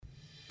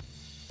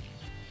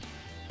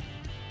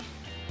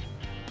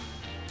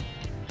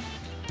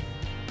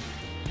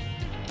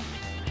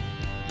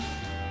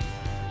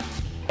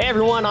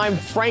everyone, I'm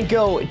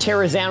Franco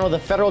Terrazzano, the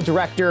Federal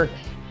Director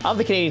of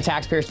the Canadian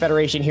Taxpayers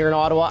Federation here in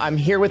Ottawa. I'm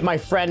here with my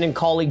friend and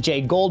colleague,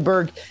 Jay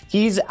Goldberg.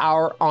 He's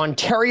our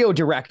Ontario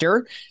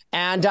Director,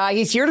 and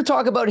he's here to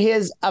talk about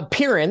his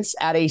appearance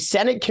at a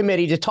Senate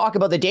committee to talk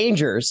about the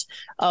dangers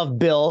of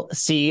Bill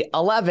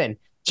C-11.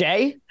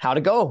 Jay, how'd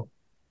it go?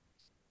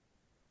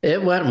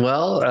 It went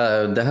well.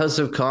 The House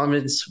of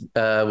Commons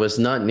was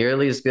not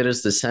nearly as good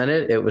as the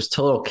Senate. It was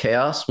total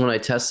chaos when I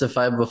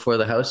testified before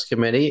the House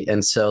committee.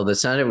 And so the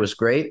Senate was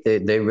great.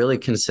 They really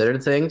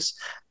considered things.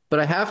 But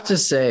I have to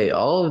say,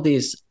 all of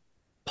these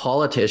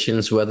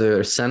politicians, whether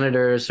they're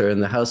senators or in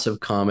the House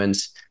of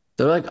Commons,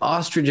 they're like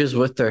ostriches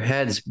with their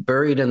heads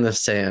buried in the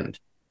sand.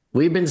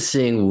 We've been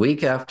seeing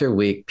week after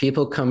week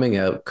people coming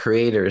out,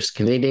 creators,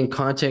 Canadian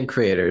content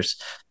creators,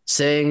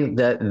 saying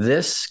that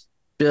this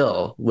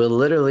bill will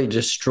literally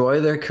destroy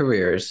their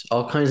careers,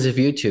 all kinds of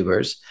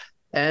YouTubers.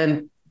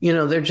 And,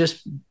 they're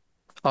just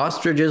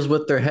ostriches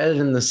with their head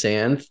in the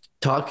sand,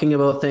 talking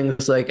about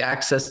things like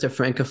access to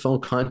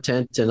Francophone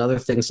content and other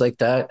things like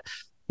that.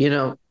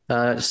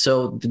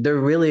 So they're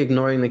really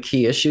ignoring the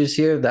key issues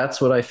here. That's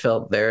what I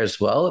felt there as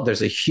well.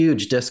 There's a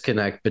huge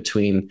disconnect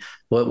between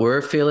what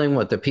we're feeling,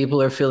 what the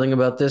people are feeling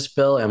about this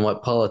bill, and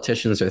what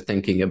politicians are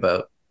thinking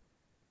about.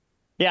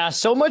 Yeah,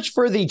 so much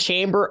for the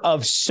Chamber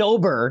of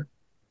Sober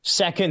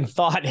second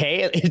thought.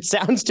 Hey, it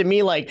sounds to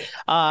me like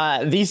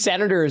these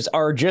senators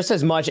are just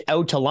as much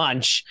out to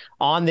lunch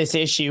on this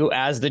issue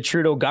as the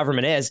Trudeau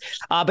government is.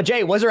 But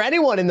Jay, was there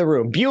anyone in the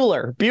room?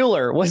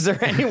 Bueller, was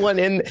there anyone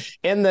in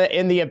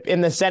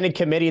the Senate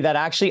committee that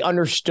actually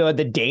understood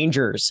the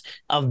dangers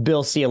of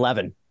Bill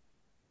C-11?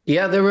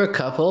 Yeah, there were a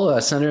couple.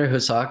 Senator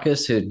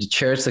Housakis, who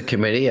chairs the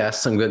committee,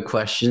 asked some good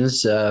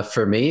questions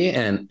for me,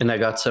 and I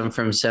got some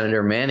from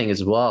Senator Manning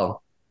as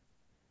well.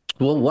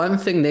 Well, one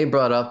thing they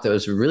brought up that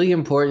was really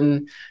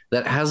important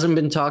that hasn't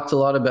been talked a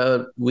lot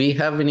about, we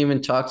haven't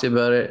even talked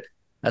about it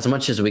as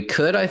much as we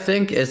could, I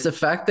think, is the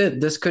fact that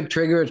this could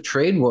trigger a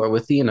trade war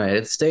with the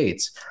United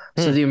States.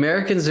 So the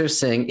Americans are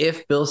saying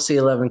if Bill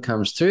C-11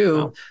 comes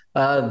through,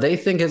 they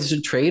think it's a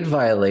trade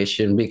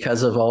violation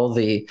because of all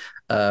the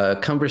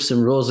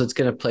cumbersome rules it's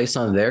going to place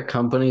on their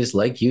companies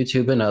like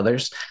YouTube and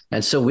others.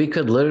 And so we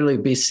could literally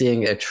be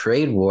seeing a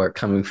trade war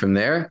coming from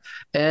there.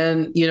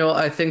 And,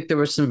 I think there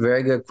were some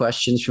very good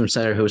questions from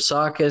Senator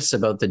Housakis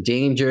about the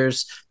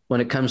dangers when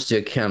it comes to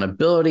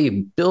accountability,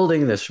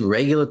 building this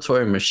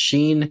regulatory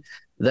machine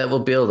that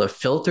will be able to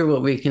filter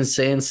what we can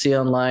say and see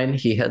online.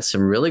 He had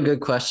some really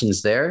good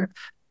questions there.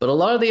 But a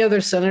lot of the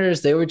other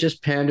senators, they were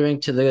just pandering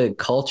to the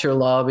culture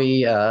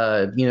lobby,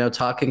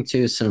 talking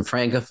to some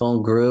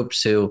Francophone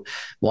groups who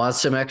want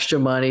some extra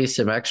money,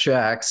 some extra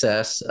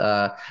access,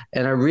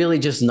 and are really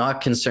just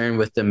not concerned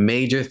with the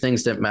major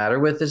things that matter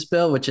with this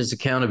bill, which is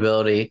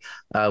accountability,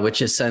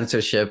 which is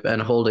censorship,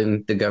 and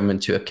holding the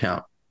government to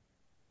account.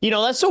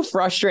 That's so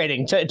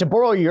frustrating, to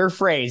borrow your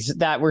phrase,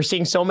 that we're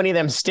seeing so many of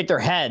them stick their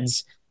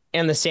heads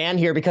in the sand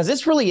here, because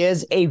this really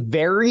is a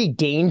very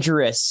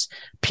dangerous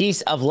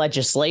piece of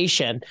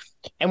legislation.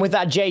 And with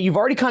that, Jay, you've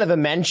already kind of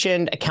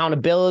mentioned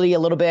accountability a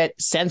little bit,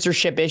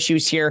 censorship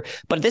issues here,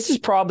 but this is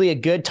probably a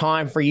good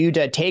time for you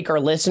to take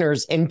our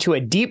listeners into a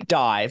deep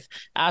dive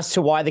as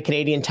to why the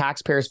Canadian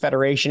Taxpayers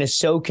Federation is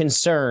so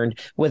concerned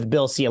with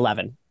Bill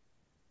C-11.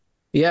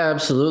 Yeah,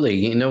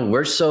 absolutely.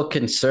 We're so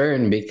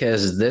concerned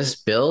because this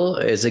bill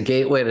is a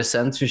gateway to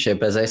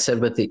censorship, as I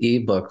said with the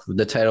ebook,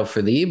 the title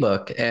for the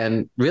ebook.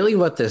 And really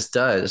what this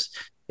does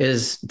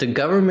is the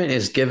government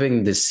is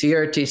giving the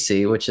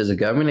CRTC, which is a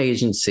government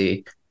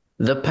agency,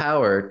 the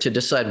power to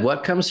decide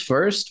what comes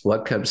first,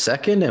 what comes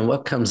second, and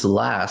what comes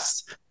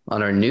last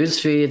on our news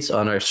feeds,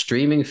 on our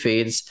streaming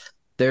feeds.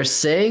 They're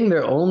saying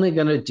they're only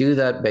going to do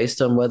that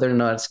based on whether or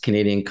not it's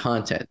Canadian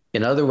content.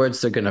 In other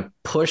words, they're going to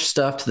push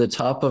stuff to the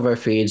top of our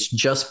feeds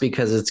just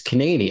because it's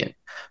Canadian.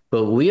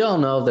 But we all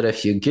know that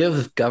if you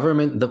give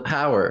government the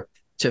power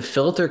to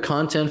filter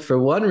content for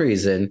one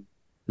reason,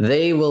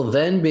 they will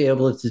then be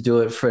able to do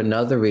it for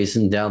another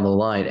reason down the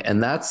line.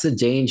 And that's the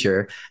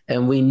danger.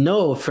 And we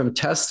know from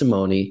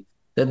testimony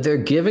that they're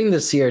giving the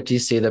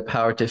CRTC the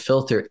power to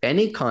filter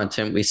any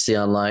content we see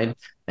online.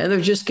 And they're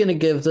just going to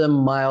give them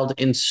mild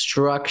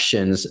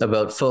instructions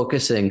about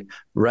focusing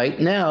right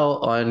now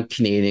on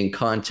Canadian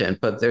content.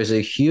 But there's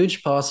a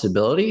huge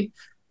possibility,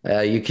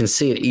 you can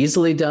see it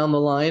easily down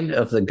the line,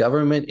 of the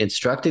government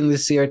instructing the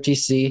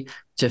CRTC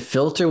to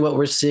filter what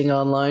we're seeing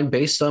online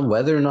based on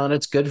whether or not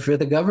it's good for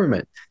the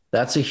government.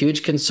 That's a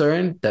huge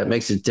concern. That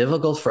makes it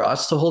difficult for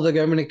us to hold the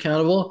government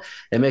accountable.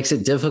 It makes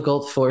it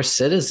difficult for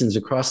citizens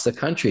across the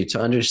country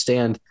to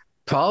understand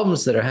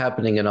problems that are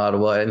happening in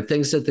Ottawa and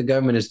things that the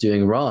government is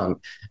doing wrong.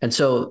 And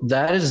so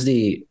that is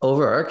the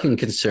overarching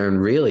concern,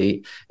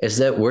 really, is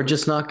that we're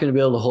just not going to be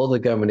able to hold the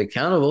government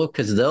accountable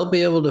because they'll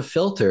be able to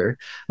filter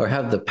or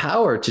have the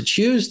power to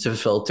choose to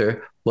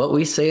filter what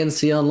we say and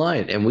see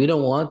online. And we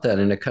don't want that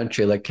in a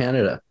country like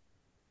Canada.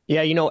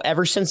 Yeah,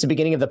 ever since the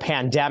beginning of the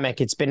pandemic,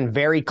 it's been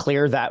very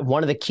clear that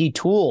one of the key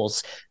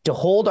tools to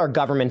hold our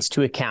governments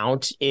to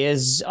account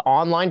is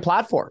online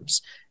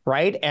platforms.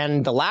 right?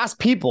 And the last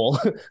people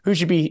who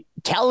should be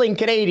telling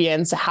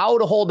Canadians how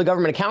to hold the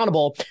government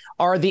accountable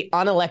are the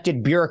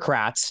unelected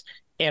bureaucrats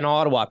in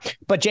Ottawa.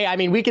 But Jay, I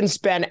mean, we can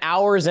spend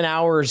hours and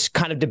hours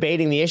kind of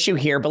debating the issue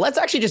here, but let's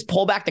actually just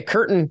pull back the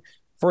curtain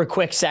for a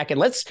quick second.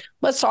 Let's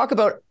talk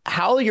about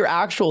how your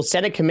actual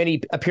Senate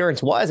committee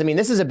appearance was. I mean,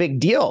 this is a big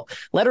deal.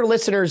 Let our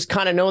listeners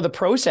kind of know the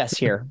process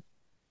here.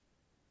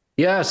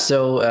 Yeah,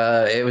 so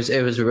it was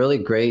a really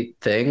great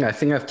thing. I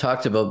think I've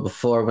talked about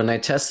before when I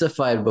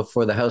testified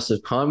before the House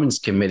of Commons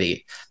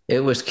committee, it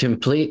was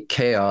complete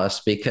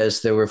chaos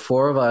because there were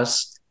four of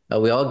us.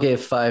 We all gave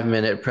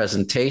 5-minute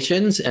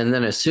presentations. And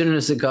then as soon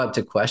as it got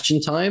to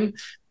question time,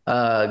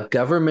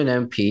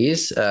 government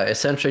MPs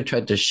essentially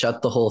tried to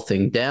shut the whole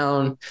thing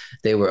down.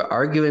 They were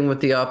arguing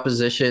with the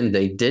opposition.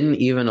 They didn't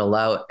even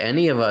allow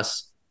any of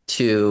us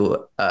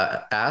to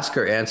ask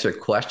or answer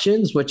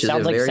questions, which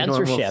Sounds is a like very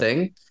censorship. normal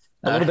thing.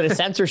 A little bit of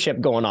censorship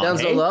going on.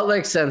 Sounds a lot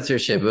like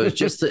censorship. It was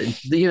just,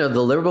 the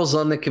Liberals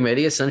on the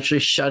committee essentially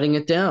shutting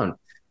it down.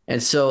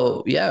 And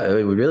so, yeah,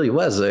 it really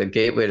was a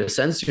gateway to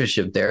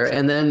censorship there.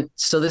 And then,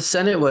 so the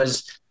Senate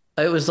was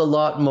a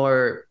lot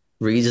more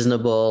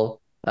reasonable.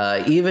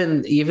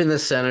 Even the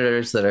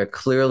senators that are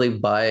clearly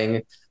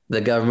buying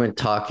the government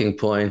talking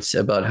points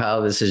about how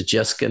this is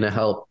just going to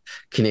help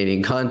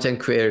Canadian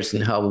content creators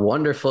and how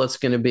wonderful it's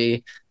going to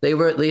be, they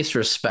were at least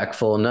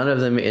respectful. None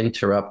of them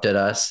interrupted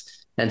us.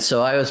 And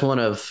so I was one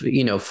of,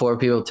 4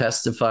 people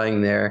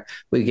testifying there.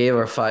 We gave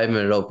our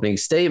 5-minute opening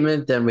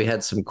statement. Then we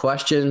had some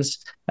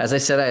questions. As I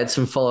said, I had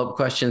some follow-up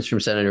questions from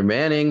Senator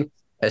Manning,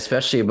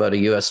 especially about a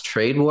U.S.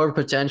 trade war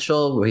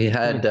potential. We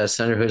had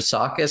Senator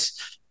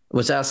Housakis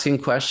was asking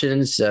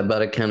questions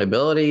about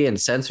accountability and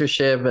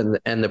censorship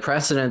and the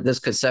precedent this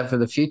could set for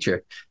the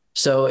future.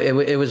 So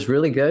it was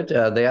really good.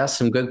 They asked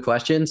some good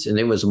questions, and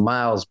it was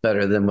miles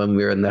better than when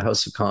we were in the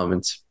House of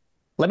Commons.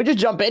 Let me just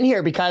jump in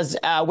here because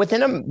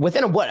within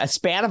a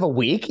span of a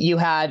week, you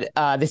had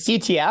the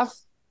CTF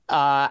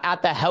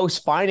at the House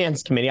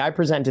Finance Committee. I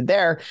presented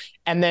there,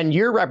 and then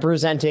you're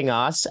representing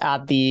us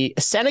at the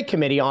Senate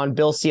Committee on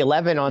Bill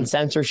C-11 on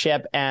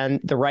censorship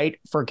and the right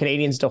for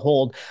Canadians to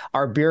hold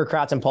our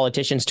bureaucrats and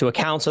politicians to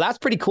account. So that's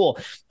pretty cool.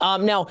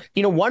 Now,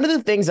 one of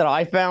the things that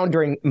I found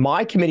during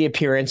my committee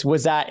appearance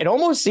was that it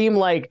almost seemed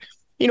like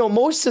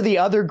most of the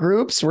other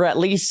groups were at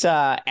least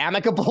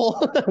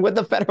amicable with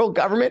the federal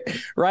government,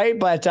 right?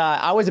 But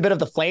I was a bit of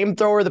the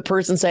flamethrower, the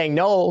person saying,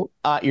 no,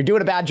 you're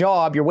doing a bad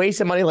job. You're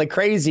wasting money like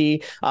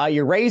crazy.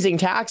 You're raising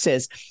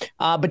taxes.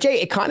 But Jay,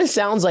 it kind of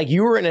sounds like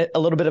you were in a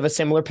little bit of a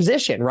similar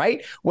position,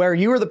 right? Where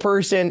you were the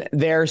person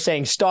there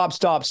saying, stop,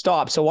 stop,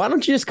 stop. So why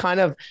don't you just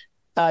kind of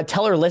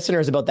tell our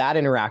listeners about that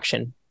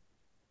interaction?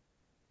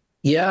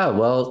 Yeah,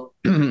 well,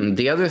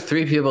 the other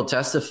 3 people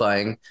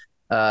testifying,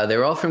 they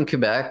were all from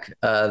Quebec.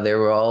 They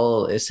were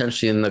all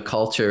essentially in the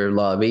culture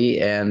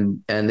lobby,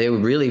 and they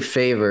really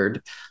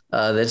favored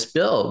this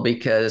bill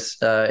because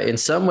in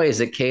some ways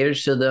it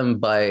caters to them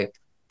by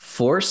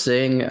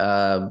forcing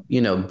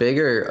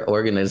bigger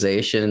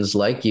organizations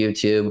like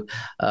YouTube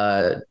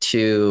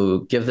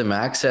to give them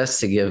access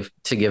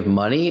to give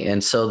money,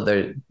 and so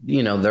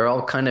they're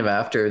all kind of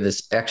after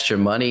this extra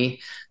money,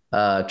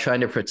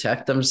 trying to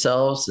protect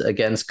themselves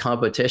against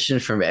competition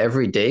from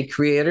everyday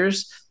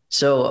creators.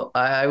 So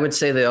I would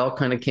say they all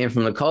kind of came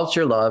from the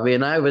culture lobby,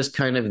 and I was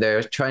kind of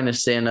there trying to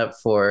stand up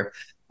for,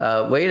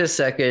 wait a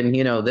second,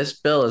 this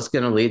bill is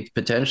going to lead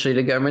potentially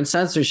to government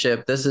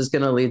censorship. This is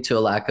going to lead to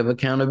a lack of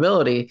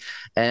accountability.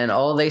 And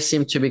all they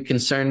seemed to be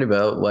concerned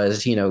about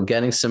was,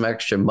 getting some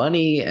extra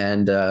money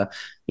and,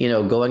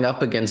 going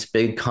up against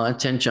big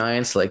content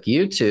giants like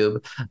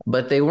YouTube.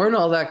 But they weren't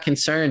all that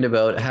concerned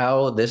about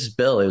how this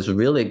bill is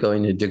really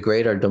going to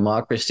degrade our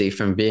democracy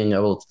from being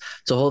able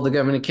to hold the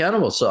government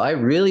accountable. So I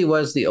really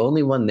was the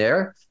only one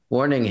there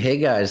warning, hey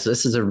guys,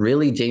 this is a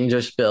really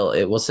dangerous bill.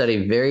 It will set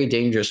a very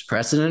dangerous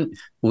precedent.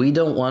 We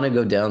don't want to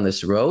go down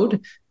this road.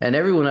 And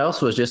everyone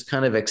else was just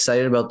kind of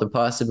excited about the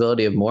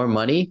possibility of more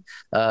money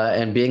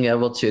and being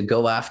able to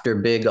go after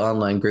big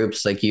online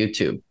groups like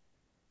YouTube.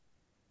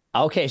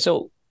 Okay,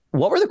 so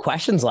what were the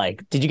questions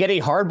like? Did you get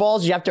any hardballs?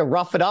 Did you have to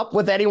rough it up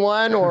with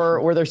anyone, or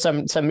were there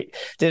some?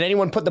 Did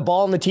anyone put the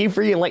ball in the tee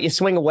for you and let you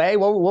swing away?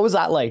 What was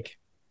that like?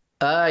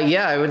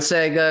 Yeah, I would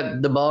say I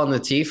got the ball in the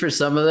tee for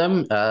some of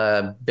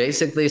them.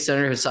 Basically,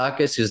 Senator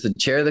Housakis, who's the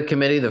chair of the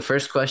committee, the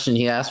first question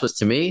he asked was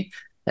to me,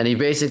 and he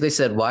basically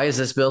said, "Why is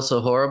this bill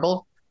so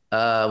horrible?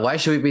 Why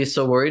should we be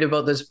so worried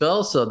about this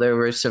bill?" So there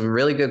were some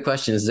really good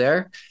questions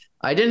there.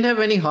 I didn't have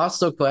any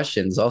hostile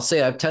questions. I'll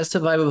say I've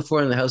testified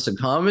before in the House of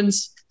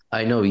Commons.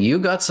 I know you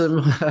got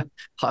some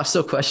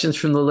hostile questions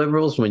from the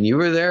Liberals when you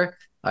were there.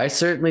 I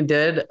certainly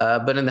did.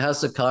 But in the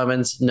House of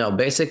Commons, no,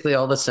 basically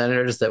all the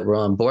senators that were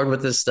on board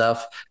with this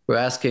stuff were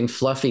asking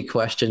fluffy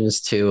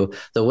questions to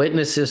the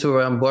witnesses who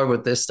were on board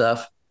with this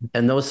stuff.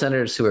 And those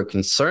senators who were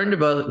concerned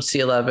about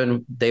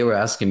C-11, they were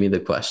asking me the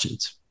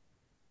questions.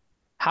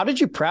 How did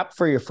you prep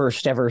for your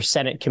first ever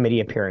Senate committee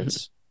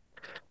appearance?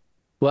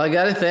 Well, I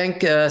got to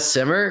thank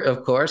Simmer,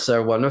 of course,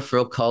 our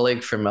wonderful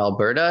colleague from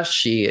Alberta.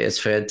 She is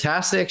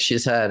fantastic.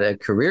 She's had a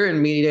career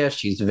in media.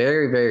 She's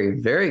very,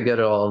 very, very good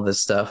at all of this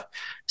stuff.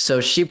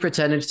 So she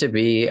pretended to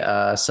be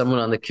someone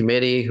on the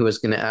committee who was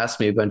going to ask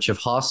me a bunch of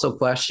hostile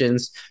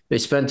questions. We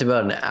spent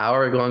about an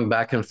hour going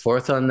back and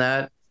forth on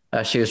that.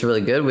 She was really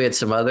good. We had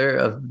some other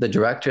of the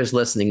directors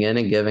listening in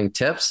and giving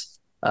tips.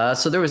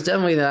 So there was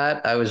definitely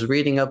that. I was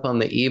reading up on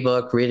the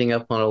ebook, reading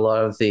up on a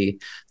lot of the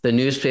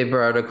newspaper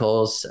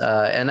articles,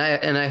 and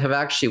I have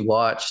actually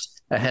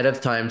watched ahead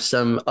of time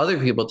some other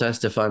people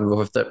testify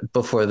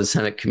before the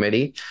Senate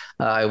committee.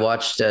 I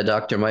watched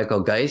Dr.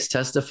 Michael Geist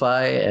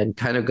testify and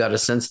kind of got a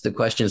sense of the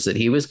questions that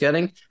he was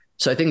getting.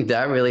 So I think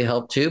that really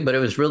helped too. But it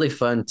was really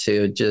fun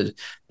to just,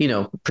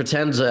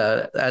 pretend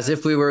as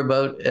if we were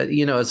about,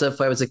 as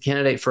if I was a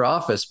candidate for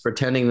office,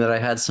 pretending that I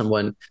had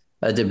someone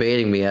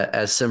debating me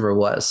as Simmer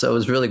was. So it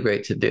was really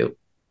great to do.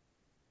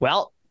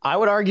 Well, I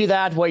would argue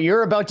that what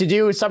you're about to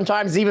do is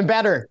sometimes even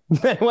better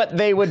than what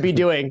they would be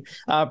doing,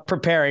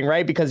 preparing,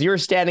 right? Because you're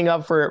standing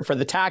up for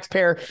the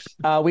taxpayer.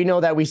 We know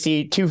that we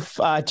see too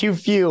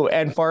few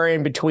and far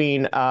in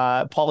between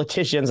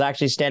politicians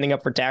actually standing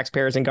up for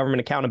taxpayers and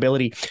government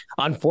accountability,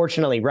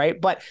 unfortunately, right?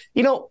 But,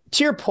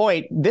 to your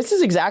point, this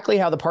is exactly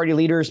how the party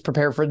leaders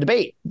prepare for a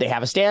debate. They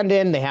have a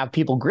stand-in, they have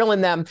people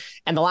grilling them.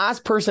 And the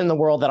last person in the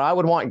world that I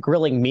would want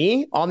grilling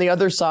me on the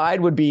other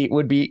side would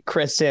be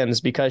Chris Sims,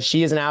 because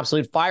she is an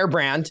absolute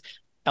firebrand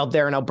out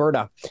there in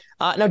Alberta.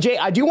 Now, Jay,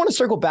 I do want to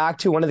circle back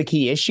to one of the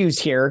key issues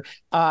here.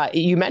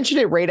 You mentioned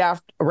it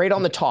right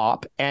on the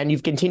top, and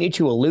you've continued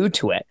to allude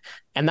to it.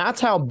 And that's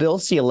how Bill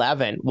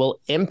C-11 will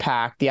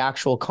impact the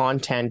actual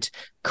content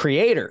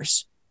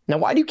creators. Now,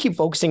 why do you keep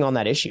focusing on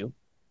that issue?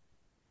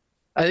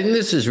 I think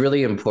this is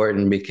really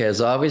important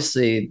because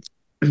obviously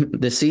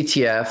the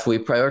CTF, we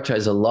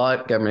prioritize a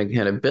lot government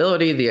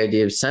accountability, the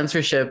idea of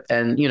censorship,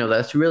 and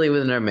that's really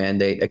within our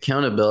mandate,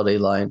 accountability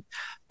line.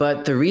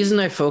 But the reason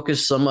I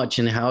focus so much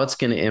in how it's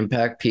going to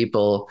impact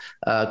people,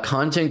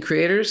 content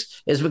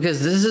creators, is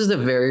because this is the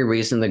very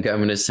reason the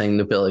government is saying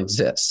the bill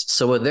exists.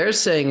 So what they're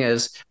saying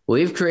is,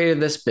 we've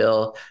created this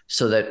bill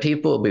so that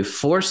people will be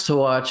forced to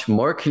watch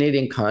more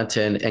Canadian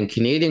content, and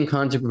Canadian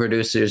content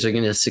producers are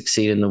going to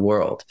succeed in the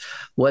world.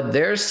 What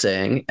they're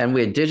saying, and we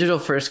had Digital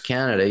First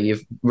Canada, you're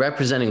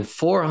representing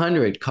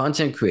 400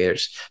 content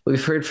creators.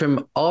 We've heard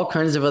from all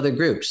kinds of other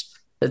groups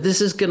that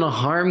this is going to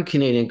harm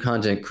Canadian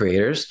content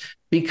creators,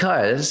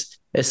 because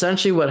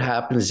essentially what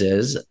happens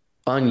is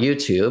on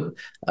YouTube,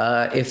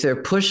 if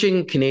they're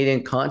pushing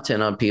Canadian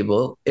content on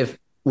people, if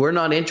we're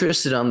not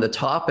interested on the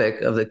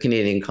topic of the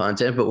Canadian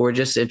content, but we're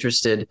just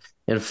interested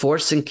in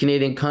forcing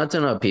Canadian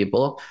content on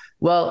people,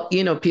 well,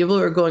 people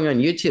who are going on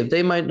YouTube,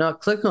 they might not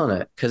click on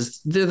it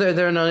because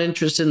they're not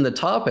interested in the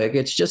topic.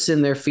 It's just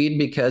in their feed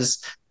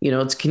because,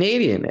 it's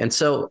Canadian. And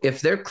so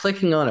if they're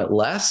clicking on it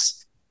less,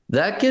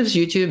 that gives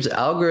YouTube's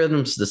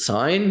algorithms the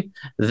sign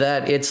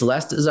that it's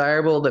less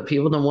desirable, that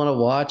people don't want to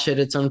watch it,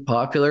 it's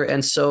unpopular.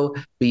 And so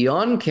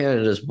beyond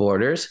Canada's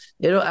borders,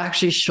 it'll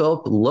actually show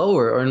up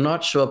lower or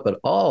not show up at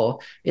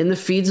all in the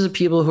feeds of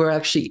people who are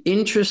actually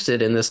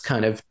interested in this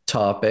kind of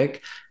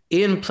topic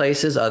in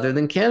places other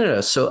than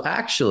Canada. So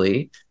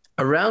actually,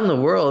 around the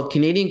world,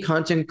 Canadian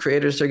content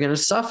creators are going to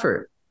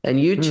suffer. And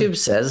YouTube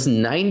says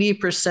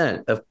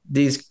 90% of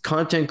these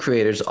content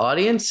creators'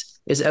 audience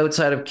is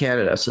outside of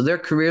Canada. So their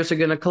careers are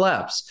going to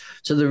collapse.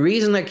 So the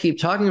reason I keep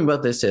talking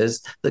about this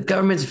is the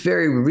government's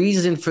very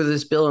reason for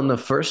this bill in the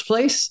first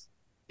place,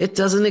 it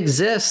doesn't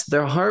exist.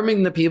 They're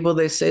harming the people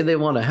they say they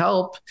want to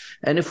help.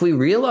 And if we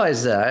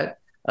realize that,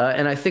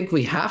 and I think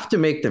we have to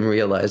make them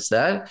realize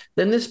that,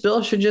 then this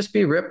bill should just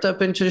be ripped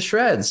up into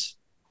shreds.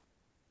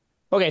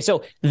 Okay,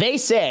 so they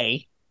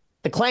say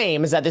the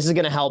claim is that this is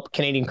going to help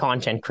Canadian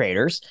content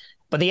creators,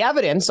 but the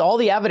evidence, all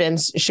the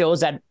evidence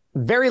shows that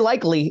very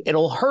likely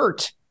it'll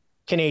hurt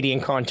Canadian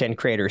content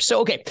creators.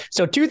 So, okay,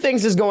 so two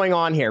things is going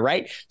on here,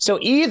 right? So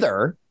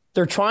either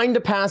they're trying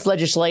to pass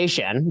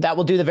legislation that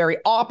will do the very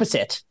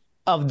opposite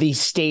of the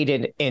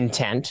stated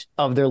intent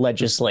of their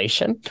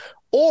legislation,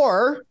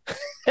 or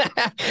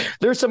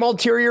there's some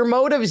ulterior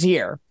motives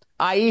here,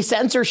 i.e.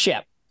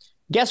 censorship.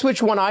 Guess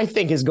which one I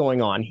think is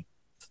going on?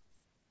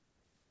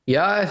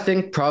 Yeah, I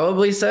think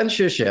probably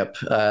censorship.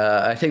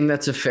 I think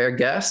that's a fair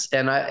guess.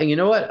 And you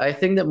know what? I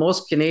think that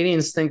most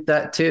Canadians think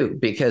that too,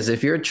 because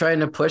if you're trying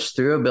to push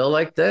through a bill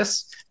like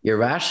this, your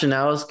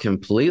rationale is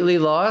completely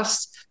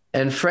lost.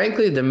 And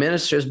frankly, the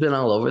minister's been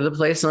all over the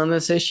place on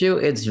this issue.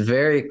 It's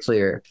very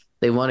clear.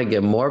 They want to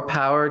give more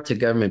power to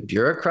government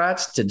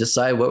bureaucrats to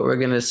decide what we're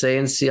going to say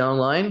and see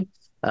online.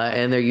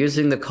 And they're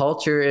using the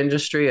culture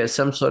industry as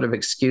some sort of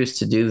excuse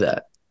to do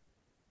that.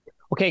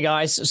 Okay,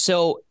 guys.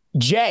 So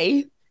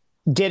Jay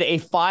did a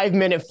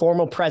 5-minute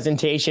formal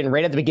presentation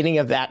right at the beginning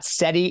of that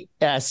Senate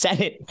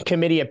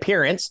committee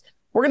appearance.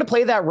 We're going to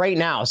play that right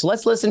now. So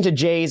let's listen to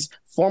Jay's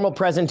formal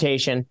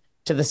presentation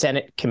to the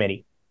Senate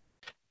committee.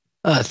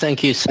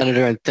 Thank you,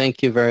 Senator, and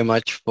thank you very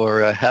much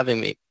for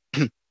having me.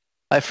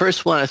 I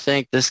first want to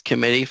thank this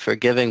committee for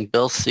giving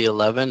Bill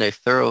C-11 a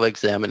thorough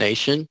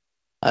examination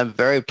I'm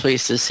very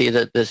pleased to see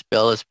that this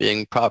bill is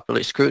being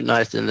properly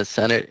scrutinized in the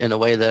Senate in a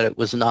way that it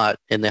was not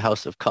in the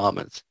House of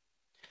Commons.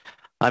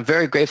 I'm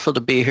very grateful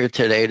to be here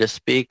today to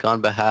speak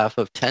on behalf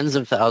of tens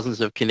of thousands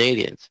of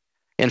Canadians.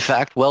 In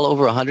fact, well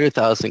over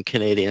 100,000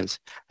 Canadians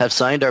have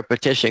signed our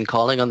petition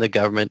calling on the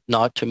government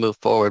not to move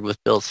forward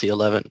with Bill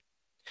C-11.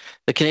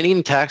 The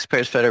Canadian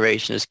Taxpayers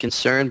Federation is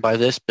concerned by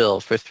this bill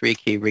for three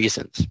key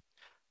reasons.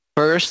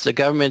 First, the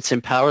government's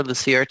empowered the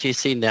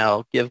CRTC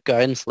now give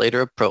guidance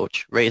later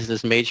approach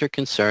raises major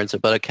concerns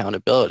about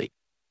accountability.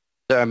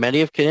 There are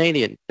many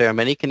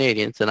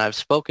Canadians, and I've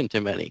spoken to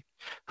many,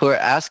 who are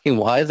asking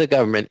why the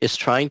government is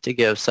trying to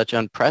give such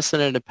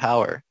unprecedented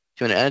power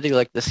to an entity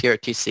like the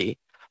CRTC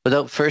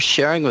without first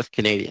sharing with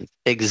Canadians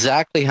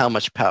exactly how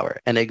much power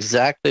and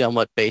exactly on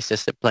what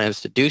basis it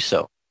plans to do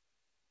so.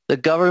 The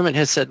government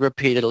has said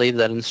repeatedly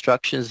that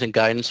instructions and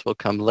guidance will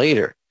come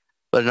later,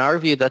 but in our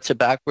view, that's a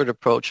backward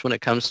approach when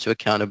it comes to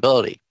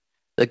accountability.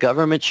 The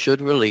government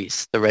should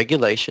release the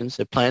regulations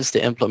it plans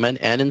to implement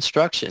and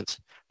instructions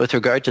with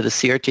regard to the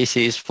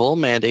CRTC's full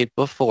mandate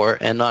before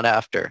and not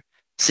after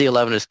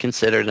C-11 is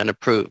considered and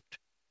approved.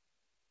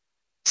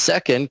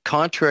 Second,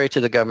 contrary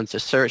to the government's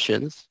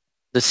assertions,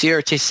 the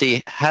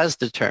CRTC has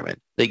determined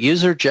that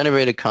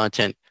user-generated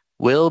content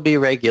will be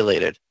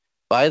regulated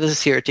by the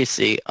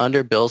CRTC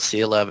under Bill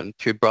C-11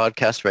 through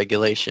broadcast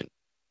regulation.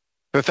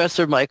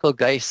 Professor Michael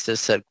Geist has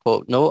said,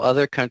 quote, "No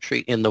other country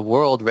in the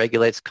world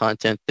regulates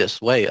content this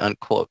way,"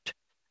 unquote.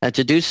 And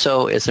to do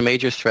so is a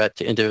major threat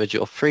to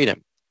individual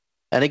freedom.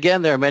 And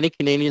again, there are many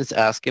Canadians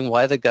asking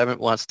why the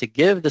government wants to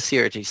give the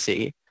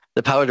CRTC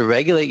the power to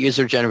regulate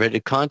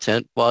user-generated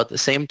content while at the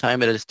same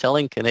time it is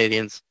telling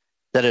Canadians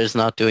that it is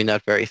not doing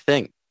that very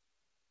thing.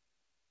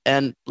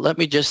 And let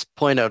me just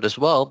point out as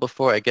well,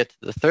 before I get to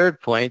the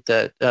third point,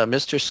 that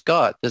Mr.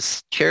 Scott,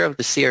 the chair of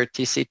the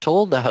CRTC,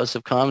 told the House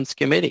of Commons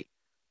Committee,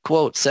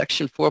 quote,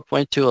 "Section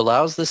 4.2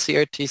 allows the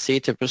CRTC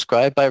to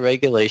prescribe by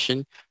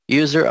regulation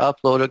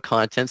user-uploaded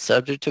content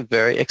subject to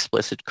very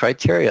explicit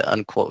criteria,"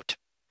 unquote.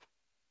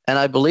 And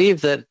I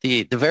believe that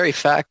the very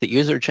fact that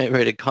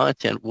user-generated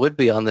content would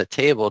be on the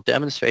table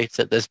demonstrates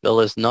that this bill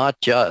is not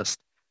just,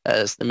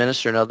 as the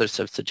minister and others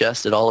have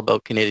suggested, all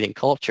about Canadian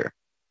culture.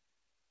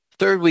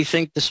 Third, we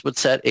think this would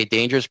set a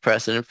dangerous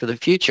precedent for the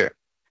future.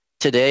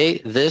 Today,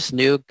 this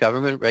new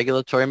government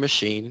regulatory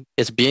machine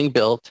is being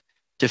built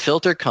to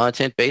filter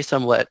content based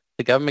on what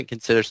the government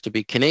considers to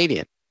be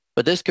Canadian,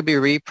 but this could be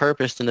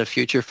repurposed in the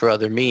future for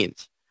other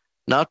means.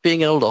 Not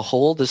being able to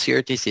hold the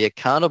CRTC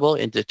accountable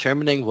in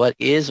determining what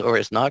is or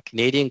is not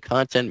Canadian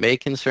content may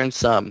concern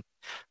some,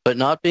 but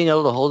not being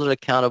able to hold it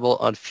accountable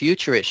on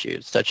future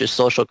issues such as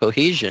social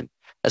cohesion,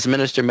 as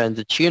Minister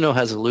Mendicino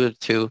has alluded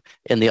to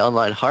in the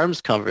online harms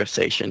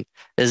conversation,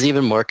 is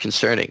even more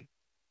concerning.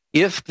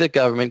 If the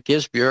government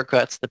gives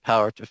bureaucrats the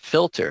power to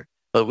filter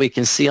what we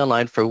can see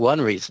online for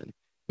one reason,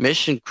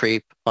 mission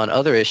creep on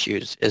other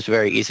issues is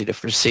very easy to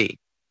foresee.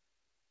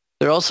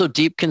 There are also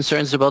deep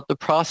concerns about the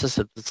process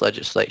of this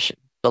legislation,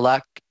 the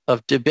lack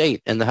of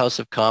debate in the House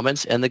of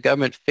Commons, and the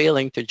government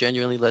failing to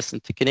genuinely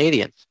listen to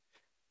Canadians.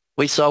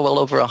 We saw well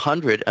over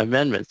 100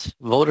 amendments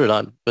voted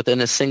on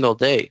within a single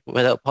day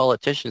without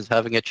politicians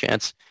having a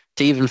chance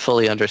to even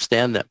fully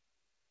understand them.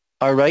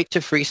 Our right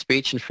to free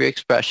speech and free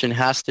expression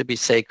has to be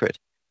sacred,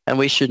 and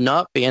we should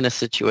not be in a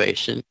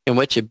situation in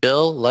which a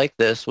bill like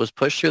this was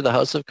pushed through the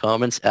House of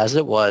Commons as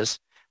it was,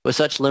 with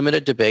such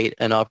limited debate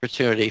and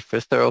opportunity for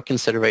thorough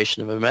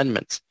consideration of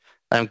amendments.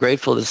 I'm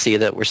grateful to see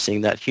that we're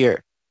seeing that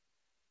here.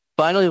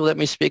 Finally, let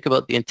me speak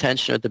about the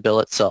intention of the bill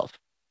itself.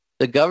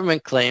 The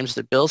government claims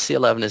that Bill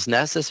C-11 is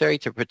necessary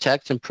to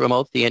protect and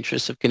promote the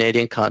interests of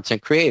Canadian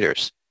content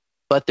creators.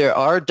 But there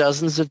are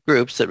dozens of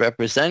groups that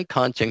represent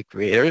content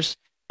creators,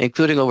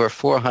 including over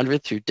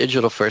 400 through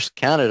Digital First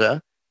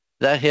Canada,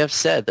 that have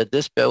said that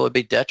this bill would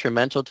be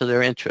detrimental to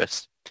their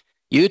interests.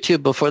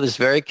 YouTube, before this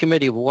very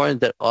committee,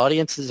 warned that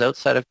audiences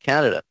outside of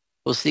Canada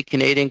will see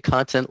Canadian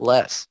content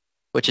less,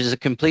 which is a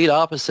complete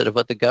opposite of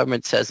what the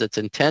government says its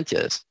intent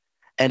is.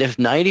 And if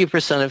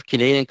 90% of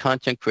Canadian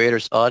content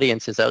creators'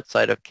 audience is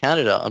outside of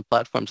Canada on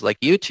platforms like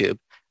YouTube,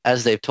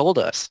 as they've told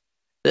us,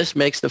 this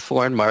makes the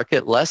foreign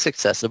market less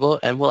accessible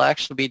and will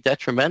actually be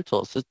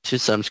detrimental to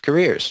some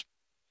careers.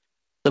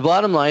 The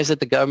bottom line is that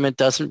the government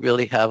doesn't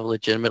really have a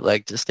legitimate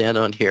leg to stand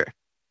on here.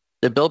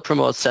 The bill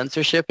promotes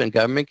censorship and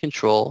government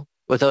control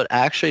without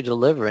actually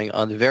delivering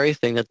on the very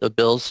thing that the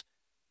bill's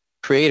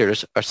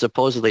creators are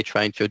supposedly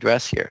trying to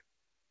address here.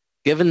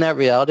 Given that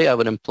reality, I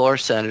would implore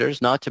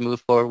senators not to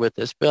move forward with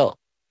this bill.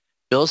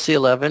 Bill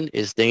C-11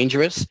 is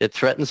dangerous. It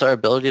threatens our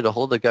ability to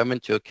hold the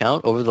government to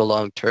account over the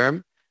long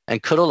term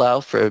and could allow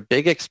for a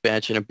big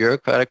expansion of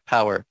bureaucratic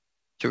power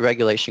to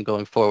regulation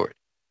going forward.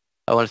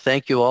 I want to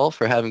thank you all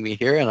for having me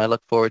here, and I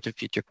look forward to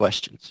future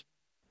questions.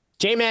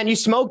 J-Man, you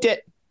smoked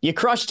it. You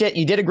crushed it.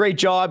 You did a great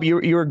job.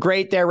 You were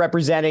great there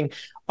representing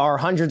our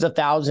hundreds of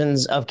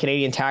thousands of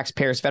Canadian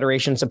Taxpayers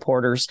Federation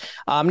supporters.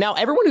 Now,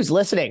 everyone who's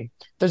listening,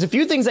 there's a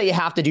few things that you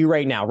have to do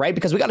right now, right?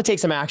 Because we got to take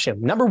some action.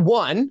 Number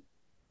one,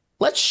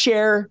 let's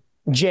share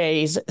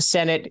Jay's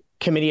Senate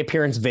committee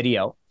appearance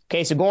video.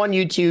 Okay, so go on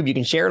YouTube. You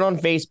can share it on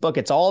Facebook.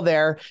 It's all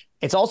there.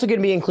 It's also going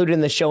to be included in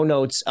the show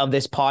notes of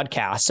this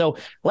podcast. So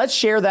let's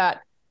share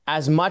that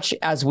as much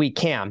as we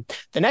can.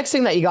 The next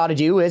thing that you got to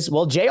do is,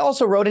 well, Jay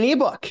also wrote an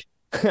ebook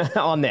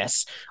on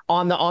this,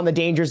 on the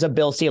dangers of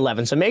Bill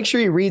C-11. So make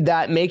sure you read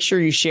that. Make sure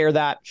you share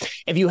that.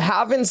 If you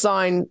haven't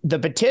signed the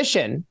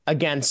petition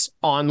against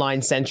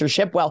online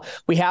censorship, well,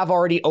 we have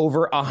already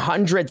over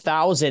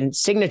 100,000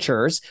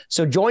 signatures.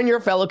 So join your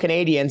fellow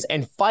Canadians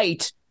and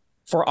fight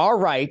for our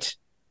right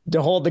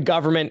to hold the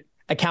government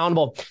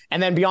accountable.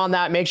 And then beyond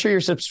that, make sure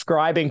you're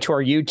subscribing to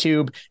our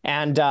YouTube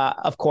and,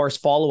 of course,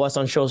 follow us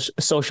on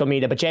social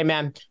media. But Jay,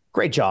 man,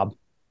 great job.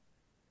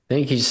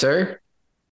 Thank you, sir.